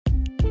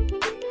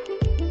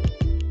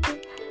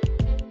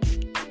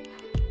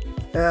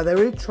They're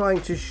really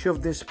trying to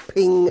shove this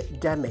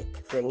ping-demic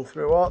thing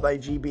through, aren't they?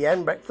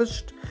 GBN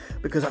breakfast,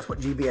 because that's what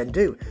GBN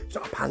do. It's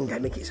not a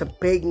pandemic, it's a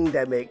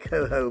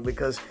ping-demic,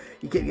 because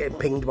you keep getting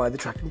pinged by the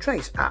Track and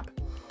Trace app.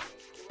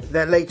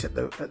 They're late at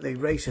the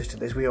races to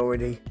this.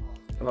 A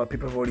lot of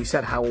people have already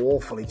said how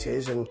awful it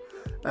is, and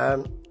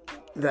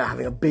they're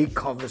having a big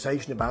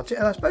conversation about it,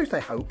 and I suppose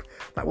they hope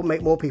that will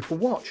make more people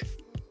watch.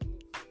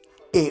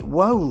 It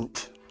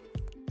won't.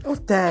 Oh,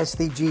 there's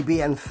the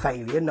GBN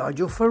failure,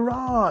 Nigel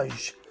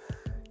Farage.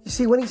 You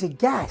see, when he's a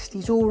guest,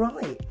 he's all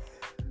right.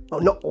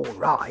 Well, not all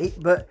right,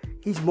 but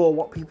he's more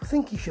what people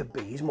think he should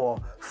be. He's more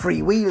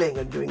freewheeling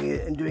and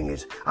doing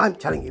his, I'm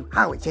telling you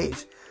how it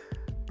is.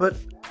 But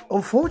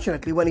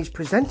unfortunately, when he's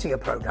presenting a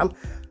programme,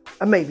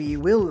 and maybe he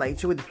will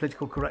later with the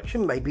political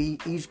correction, maybe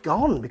he's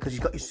gone because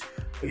he's got his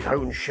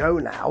own show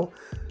now.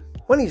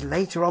 When he's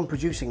later on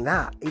producing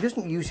that, he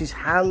doesn't use his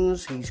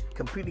hands, he's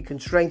completely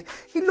constrained.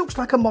 He looks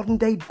like a modern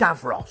day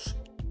Davros.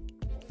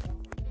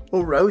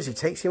 Well, Rosie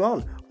takes him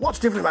on. What's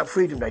different about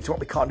Freedom Day to what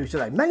we can't do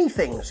today? Many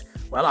things.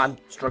 Well, I'm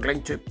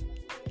struggling to...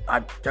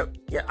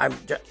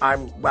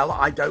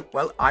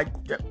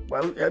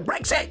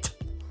 Brexit!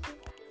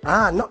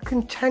 Not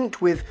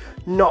content with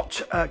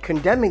not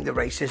condemning the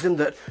racism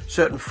that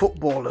certain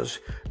footballers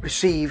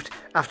received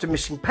after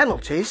missing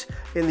penalties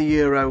in the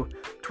Euro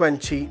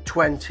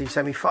 2020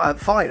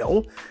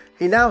 semi-final,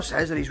 he now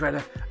says that he's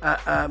read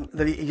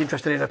that he's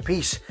interested in a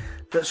piece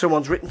that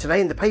someone's written today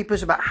in the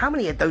papers about how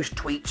many of those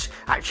tweets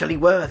actually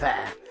were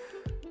there.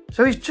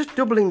 So he's just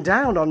doubling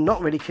down on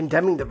not really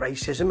condemning the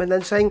racism and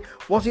then saying,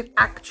 was it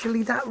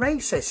actually that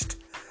racist?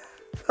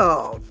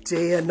 Oh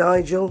dear,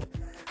 Nigel.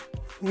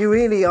 You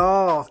really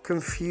are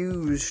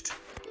confused.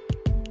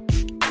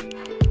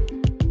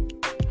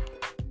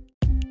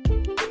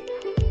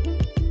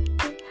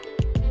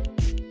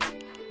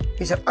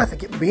 He said, I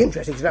think it would be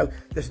interesting to know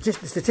the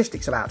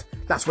statistics about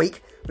last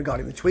week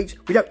regarding the tweets.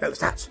 We don't know the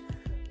stats.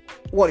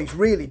 What he's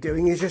really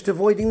doing is just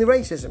avoiding the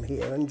racism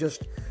here and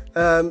just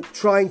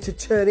trying to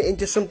turn it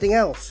into something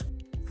else.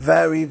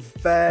 Very,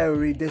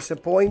 very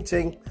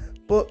disappointing.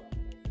 But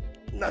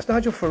that's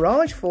Nigel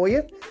Farage for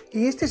you.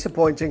 He is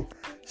disappointing.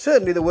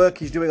 Certainly the work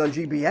he's doing on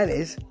GBN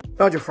is.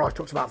 Nigel Farage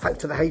talks about, thanks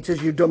to the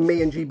haters, you've done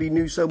me and GB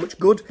News so much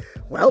good.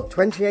 Well,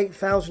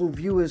 28,000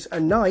 viewers a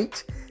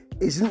night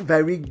isn't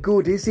very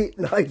good, is it,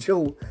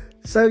 Nigel?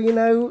 So,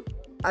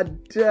 I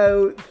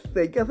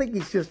think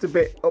he's just a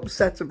bit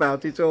upset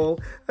about it all.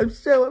 I'm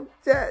so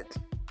upset.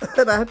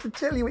 And I have to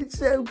tell you, it's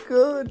so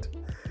good.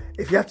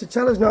 If you have to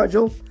tell us,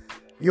 Nigel,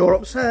 you're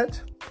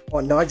upset.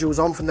 Well, Nigel's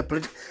on from the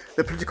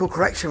political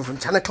correction from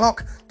 10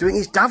 o'clock doing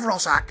his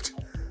Davros act.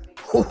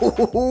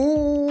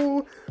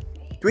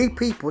 3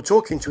 people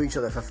talking to each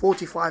other for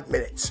 45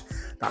 minutes.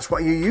 That's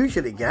what you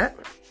usually get.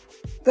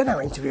 They're now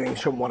interviewing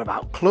someone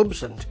about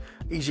clubs and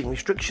easing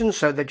restrictions,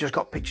 so they've just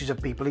got pictures of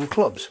people in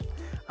clubs.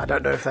 I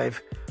don't know if they've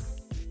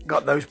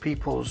got those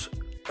people's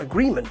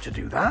agreement to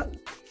do that,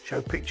 show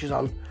pictures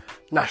on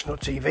national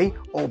TV,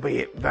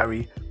 albeit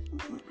very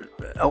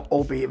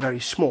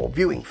small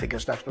viewing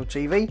figures, national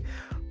TV,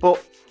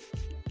 but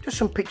just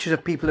some pictures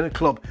of people in a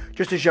club,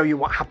 just to show you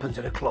what happens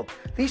in a club.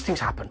 These things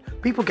happen.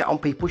 People get on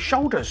people's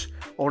shoulders,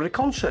 or at a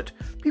concert.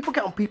 People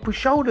get on people's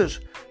shoulders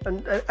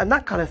and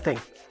that kind of thing.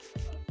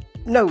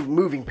 No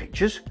moving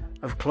pictures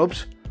of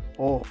clubs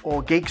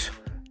or gigs.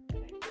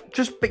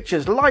 Just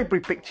pictures,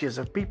 library pictures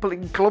of people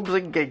in clubs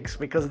and gigs,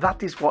 because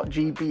that is what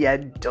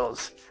GBN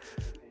does.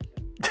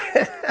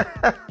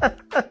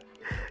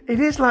 It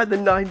is like the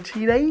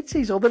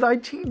 1980s or the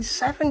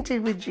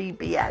 1970s with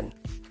GBN.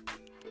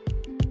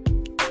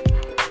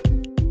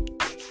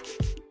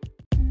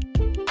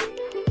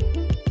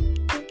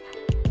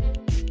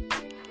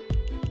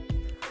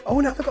 Oh,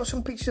 now they've got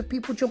some pictures of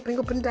people jumping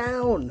up and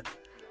down.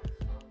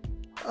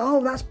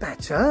 Oh, that's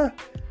better.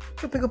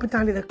 Jumping up and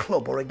down in a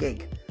club or a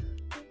gig.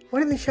 Why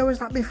didn't they show us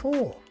that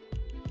before?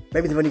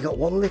 Maybe they've only got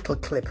one little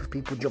clip of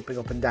people jumping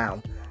up and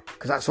down,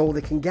 because that's all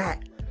they can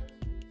get.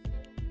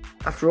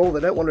 After all, they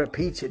don't want to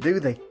repeat it,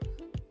 do they?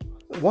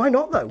 Why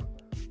not, though?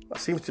 That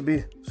seems to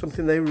be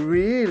something they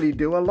really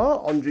do a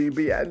lot on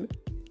GBN.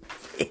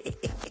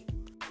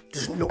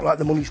 Doesn't look like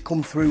the money's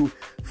come through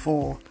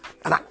for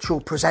an actual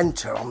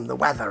presenter on the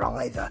weather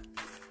either.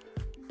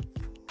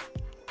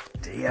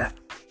 Dear.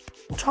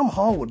 And Tom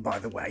Harwood, by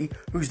the way,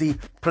 who's the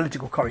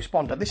political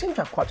correspondent, they seem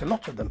to have quite a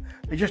lot of them.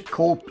 They just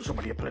call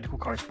somebody a political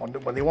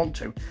correspondent when they want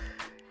to.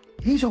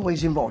 He's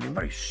always involved in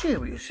very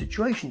serious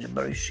situations and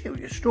very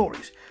serious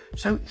stories.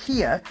 So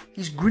here,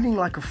 he's grinning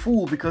like a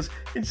fool because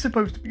it's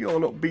supposed to be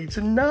all upbeat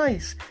and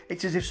nice.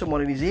 It's as if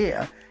someone in his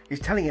ear is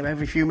telling him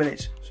every few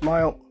minutes,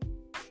 smile,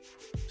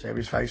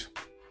 serious face,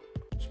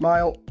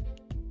 smile,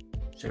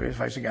 serious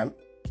face again,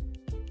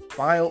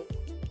 smile.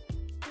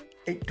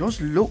 It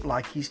does look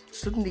like he's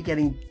suddenly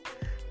getting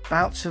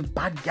bouts of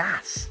bad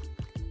gas.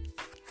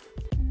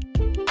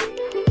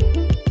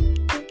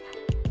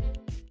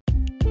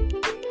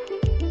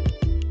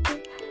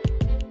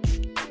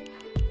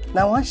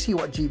 Now I see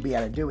what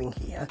GBN are doing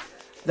here.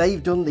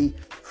 They've done the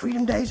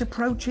Freedom Day is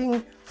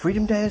approaching.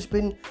 Freedom Day has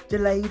been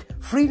delayed.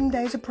 Freedom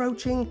Day is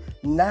approaching.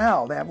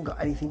 Now they haven't got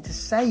anything to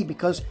say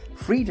because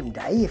Freedom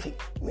Day,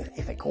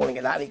 if they're calling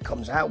it that and it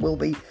comes out, will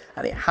be,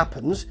 and it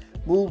happens,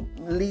 will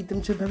lead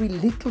them to very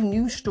little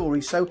news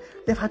stories. So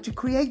they've had to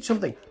create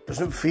something.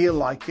 Doesn't feel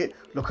like it.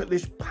 Look at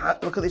this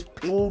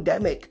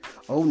pingdemic.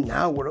 Oh,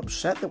 now we're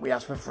upset that we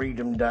asked for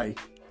Freedom Day.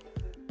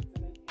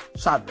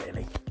 Sad,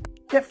 really.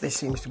 Yep, this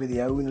seems to be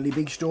the only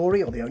big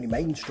story, or the only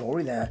main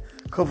story they're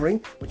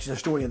covering, which is a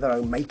story of their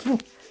own making.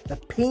 The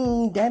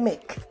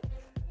pingdemic.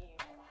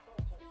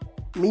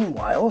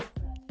 Meanwhile,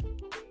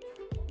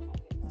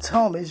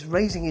 Tom is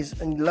raising his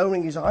and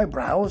lowering his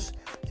eyebrows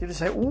to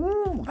say,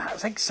 "Ooh,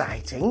 that's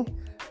exciting."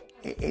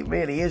 It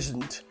really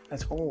isn't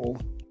at all.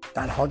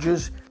 Dan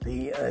Hodges,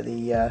 the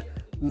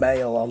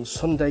Mail on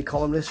Sunday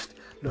columnist,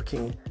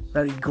 looking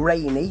very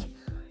grainy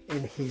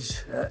in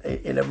his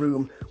in a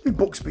room with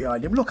books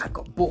behind him. Look, I've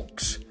got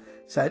books.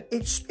 Said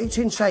it's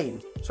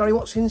insane. Sorry,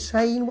 what's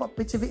insane? What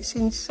bit of it's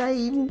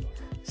insane?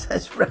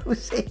 Says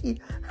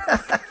Rosie.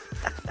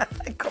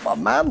 Come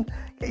on, man,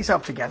 get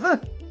yourself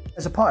together.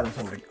 There's a pilot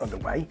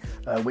underway,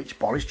 which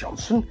Boris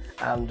Johnson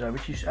and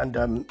Rishi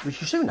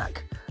Sunak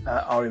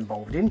are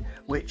involved in,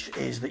 which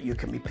is that you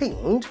can be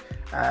pinged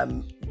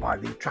by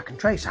the track and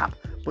trace app,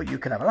 but you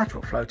can have a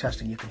lateral flow test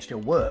and you can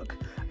still work.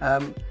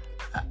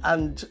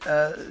 And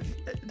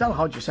Dan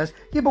Hodges says,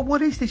 "Yeah, but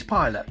what is this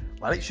pilot?"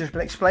 Well, it's just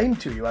been explained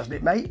to you, hasn't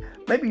it, mate?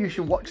 Maybe you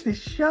should watch this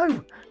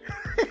show.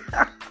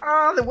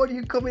 Then what are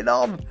you coming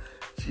on?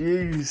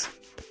 Jeez.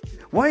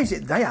 Why is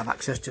it they have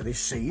access to this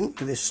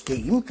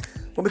scheme?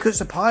 Well, because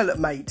it's a pilot,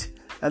 mate,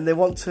 and they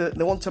want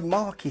to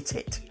market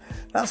it.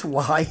 That's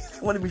why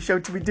they want to be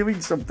shown to be doing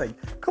something.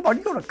 Come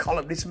on, you're a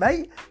columnist,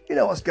 mate. You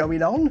know what's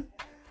going on.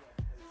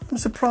 I'm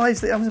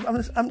surprised that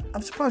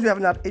I'm surprised we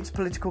haven't had its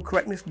political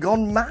correctness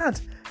gone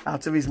mad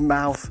out of his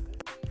mouth.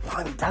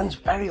 Blimey, Dan's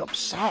very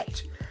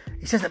upset.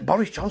 He says that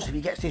Boris Johnson, if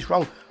he gets this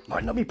wrong,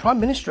 might not be Prime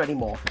Minister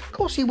anymore. Of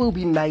course he will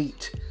be,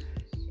 mate.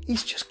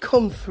 He's just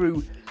come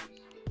through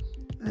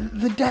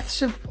the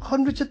deaths of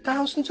hundreds of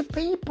thousands of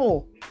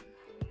people.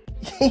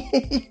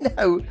 You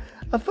know,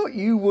 I thought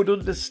you would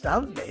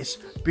understand this,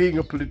 being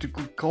a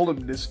political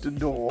columnist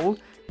and all.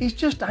 He's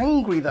just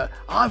angry that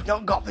I've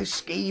not got this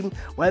scheme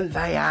when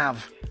they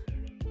have.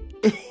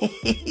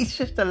 He's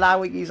just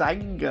allowing his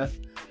anger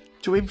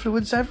to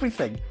influence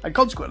everything, and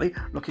consequently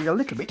looking a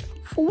little bit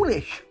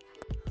foolish.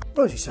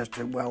 Rosie says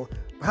to him, well,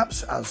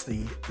 perhaps as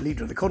the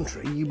leader of the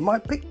country, you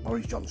might pick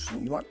Boris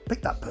Johnson. You might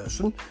pick that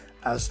person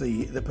as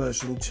the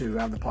person to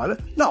have the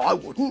pilot. No, I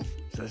wouldn't,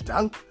 says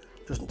Dan.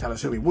 Doesn't tell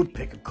us who he would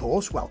pick, of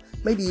course. Well,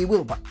 maybe he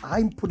will, but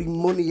I'm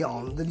putting money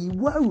on that he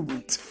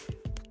won't.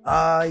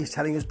 He's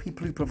telling us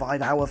people who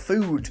provide our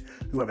food,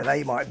 whoever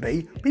they might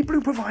be, people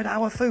who provide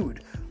our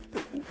food.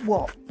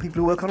 What?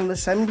 People who work on an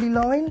assembly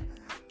line?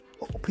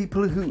 Or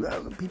people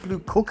who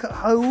cook at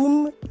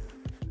home?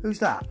 Who's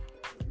that?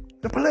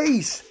 The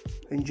police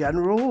in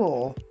general,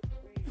 or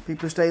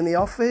people who stay in the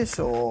office,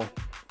 or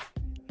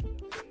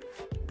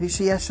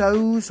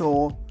PCSOs,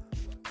 or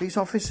police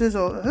officers,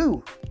 or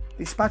who?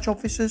 Dispatch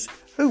officers?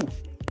 Who?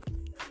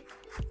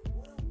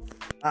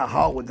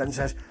 Harwood then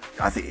says,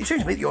 I think it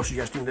seems to me that you're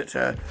suggesting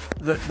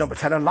that Number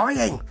 10 are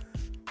lying.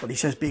 Well, he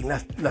says being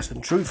less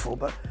than truthful,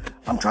 but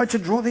I'm trying to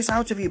draw this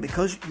out of you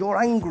because you're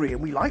angry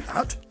and we like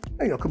that.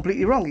 No, you're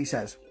completely wrong, he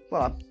says.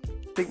 Well,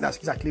 I think that's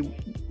exactly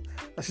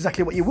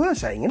what you were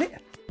saying, isn't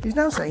it? He's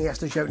now saying he has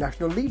to show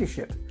national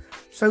leadership.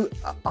 So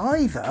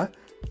either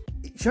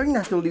showing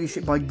national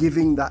leadership by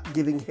giving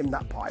him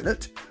that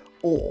pilot,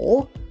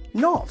 or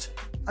not.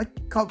 I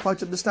can't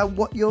quite understand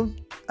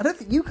I don't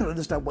think you can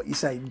understand what you're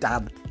saying,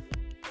 Dan.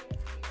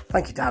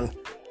 Thank you, Dan.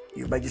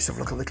 You've made yourself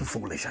look a little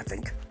foolish, I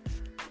think.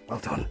 Well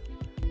done.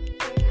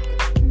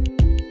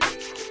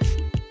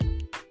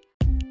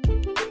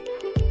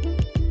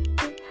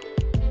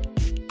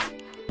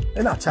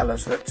 They now tell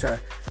us that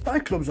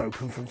nightclubs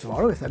open from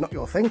tomorrow, if they're not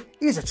your thing.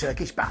 Here's a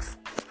Turkish bath.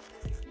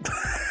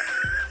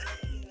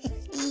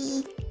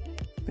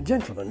 The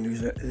gentleman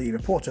who's the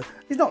reporter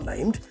is not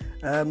named,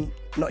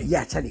 not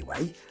yet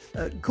anyway,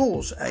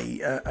 calls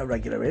a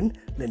regular in,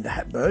 Linda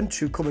Hepburn,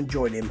 to come and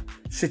join him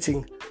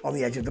sitting on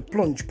the edge of the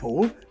plunge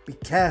pool. Be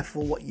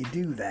careful what you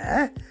do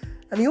there.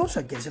 And he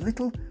also gives a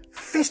little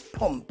fist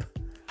pump,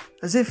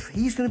 as if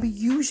he's going to be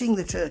using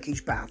the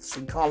Turkish baths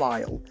in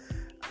Carlisle.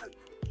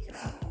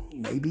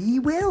 Maybe he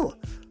will,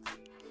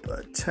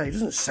 but he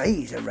doesn't say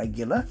he's a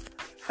regular.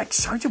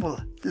 Excitable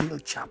little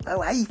chap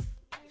though, eh?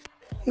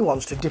 He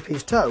wants to dip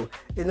his toe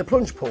in the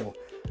plunge pool.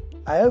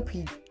 I hope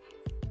he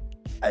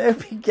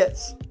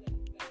gets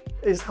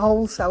his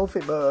whole self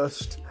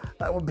immersed.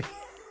 That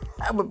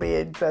would be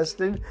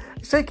interesting.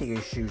 He's taking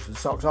his shoes and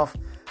socks off.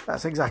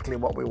 That's exactly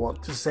what we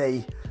want to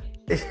see.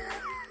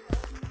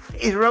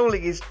 He's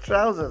rolling his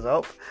trousers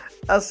up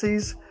as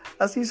he's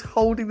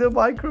holding the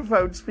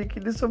microphone,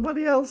 speaking to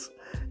somebody else.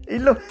 He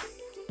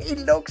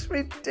looks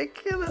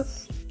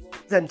ridiculous.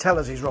 Then tell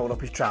us he's rolled up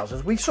his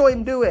trousers. We saw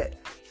him do it.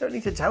 You don't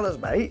need to tell us,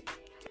 mate.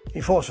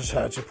 He forces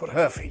her to put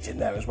her feet in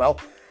there as well.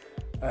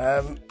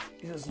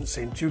 She doesn't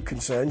seem too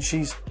concerned.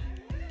 She's.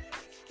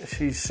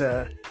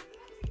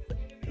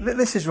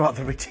 This is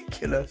rather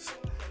ridiculous,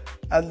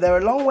 and they're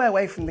a long way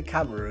away from the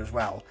camera as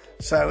well.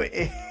 So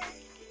you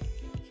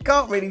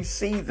can't really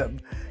see them.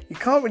 You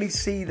can't really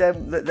see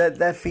them. That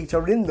their feet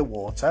are in the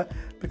water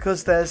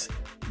because there's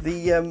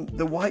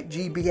the white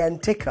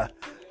GBN ticker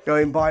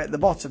going by at the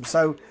bottom.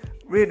 So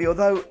really,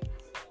 although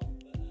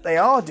they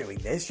are doing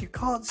this, you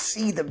can't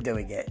see them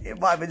doing it. It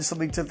might have been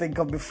something to think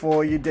of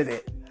before you did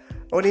it.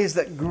 Oh, and here's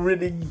that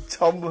grinning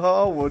Tom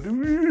Harwood.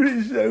 Ooh,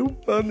 he's so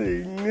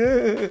funny.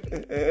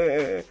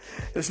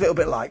 It's a little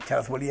bit like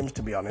Kenneth Williams,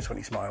 to be honest, when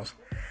he smiles.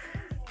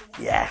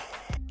 Yeah.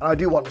 And I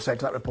do want to say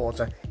to that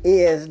reporter,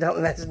 ears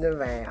don't listen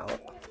about.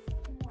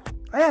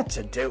 I had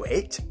to do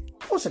it.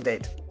 Of course I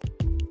did.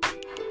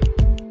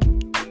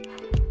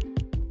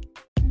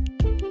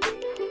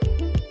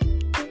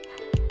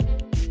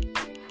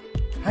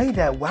 Hey,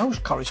 their Welsh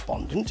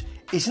correspondent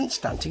isn't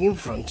standing in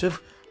front of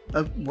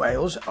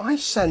Wales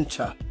Ice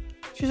Centre.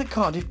 She's at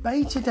Cardiff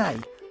Bay today.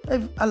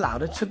 They've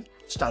allowed her to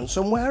stand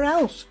somewhere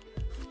else.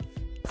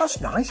 That's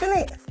nice, isn't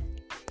it?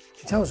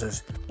 She tells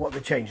us what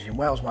the changes in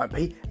Wales might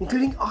be,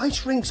 including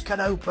ice rinks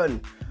can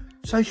open.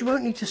 So she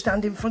won't need to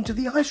stand in front of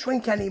the ice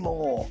rink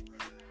anymore.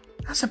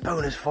 That's a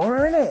bonus for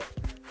her, isn't it?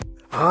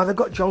 They've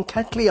got John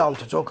Ketley on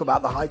to talk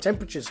about the high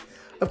temperatures.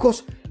 Of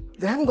course,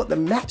 they haven't got the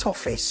Met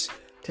Office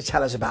to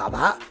tell us about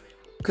that,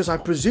 because I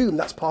presume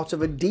that's part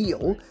of a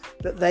deal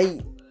that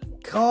they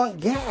can't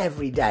get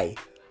every day.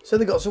 So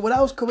they've got someone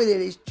else coming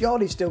in. It's John.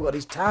 He's still got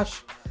his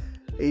tash.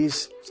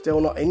 He's still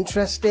not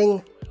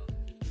interesting.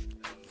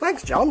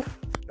 Thanks, John.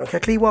 John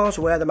Ketley was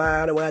a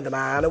weatherman, a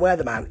weatherman, a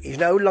weatherman. He's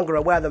no longer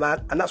a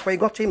weatherman, and that's where you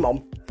got him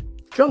on.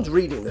 John's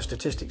reading the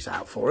statistics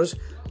out for us.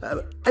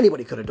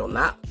 Anybody could have done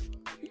that.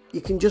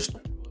 You can just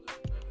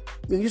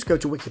go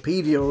to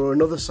Wikipedia or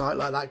another site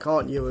like that,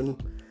 can't you?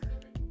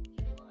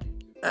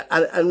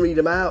 And read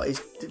them out.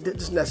 It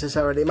doesn't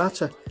necessarily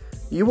matter.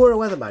 You were a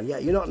weatherman, yeah.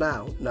 You're not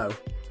now. No.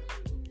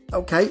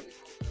 Okay,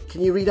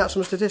 can you read out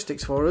some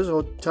statistics for us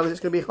or tell us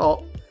it's going to be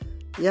hot?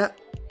 Yeah,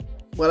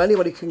 well,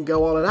 anybody can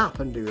go on an app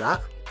and do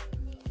that.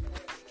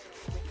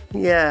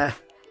 Yeah.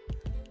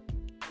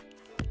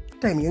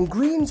 Damien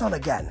Green's on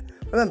again.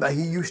 Remember,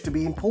 he used to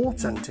be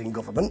important in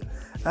government.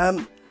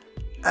 And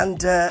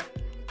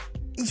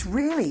he's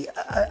really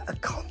a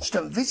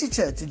constant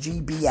visitor to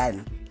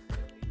GBN.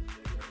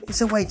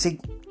 It's a way to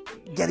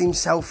get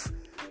himself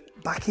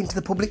back into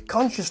the public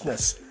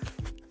consciousness.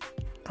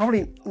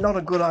 Probably not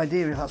a good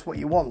idea if that's what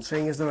you want,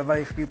 seeing as there are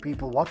very few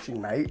people watching,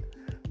 mate.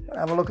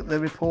 Have a look at the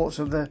reports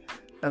of the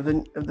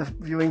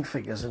viewing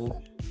figures and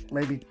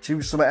maybe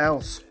choose something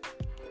else.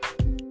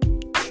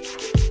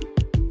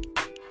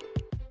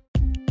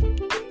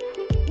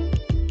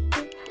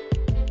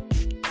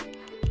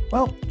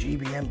 Well,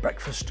 GBN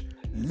breakfast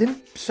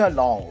limps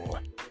along.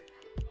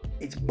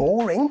 It's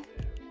boring.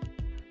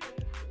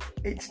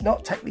 It's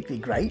not technically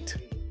great.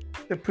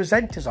 The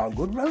presenters aren't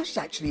good. Rose's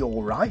actually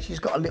all right. She's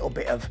got a little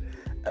bit of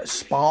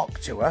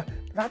spark to her.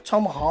 That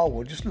Tom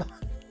Harwood he's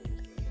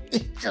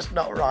just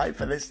not right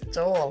for this at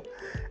all.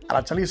 And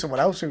I'll tell you someone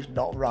else who's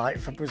not right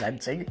for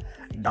presenting,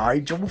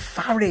 Nigel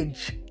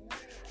Farage.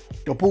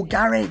 Double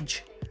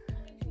garage.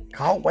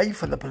 Can't wait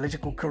for the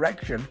political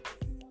correction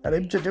and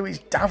him to do his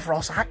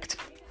Davros act.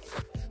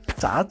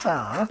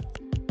 Ta-ta.